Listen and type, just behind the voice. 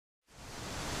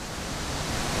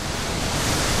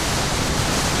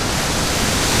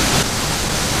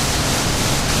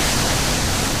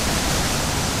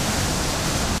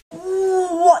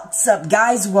What's up,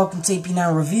 guys? Welcome to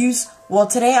AP9 Reviews. Well,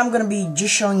 today I'm going to be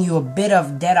just showing you a bit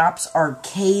of Dead Ops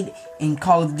Arcade in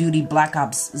Call of Duty Black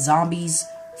Ops Zombies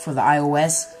for the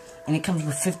iOS. And it comes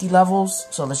with 50 levels,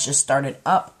 so let's just start it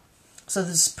up. So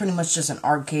this is pretty much just an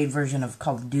arcade version of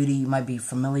Call of Duty. You might be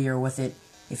familiar with it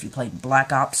if you played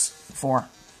Black Ops 4.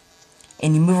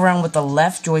 And you move around with the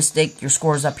left joystick, your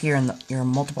score is up here in your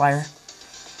multiplier.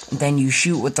 And then you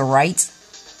shoot with the right.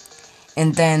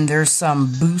 And then there's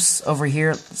some boosts over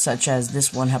here, such as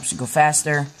this one helps you go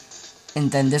faster.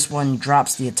 And then this one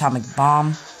drops the atomic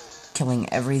bomb,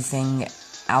 killing everything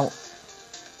out.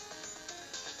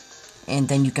 And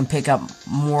then you can pick up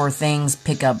more things,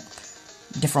 pick up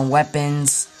different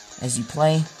weapons as you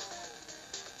play.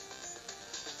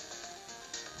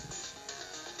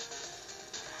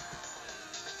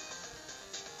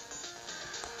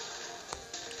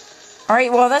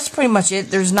 Alright, well that's pretty much it.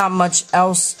 There's not much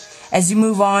else. As you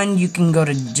move on, you can go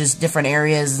to just different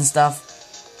areas and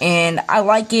stuff. And I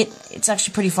like it. It's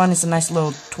actually pretty fun. It's a nice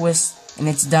little twist. And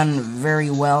it's done very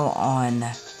well on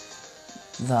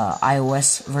the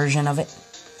iOS version of it.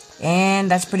 And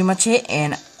that's pretty much it.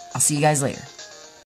 And I'll see you guys later.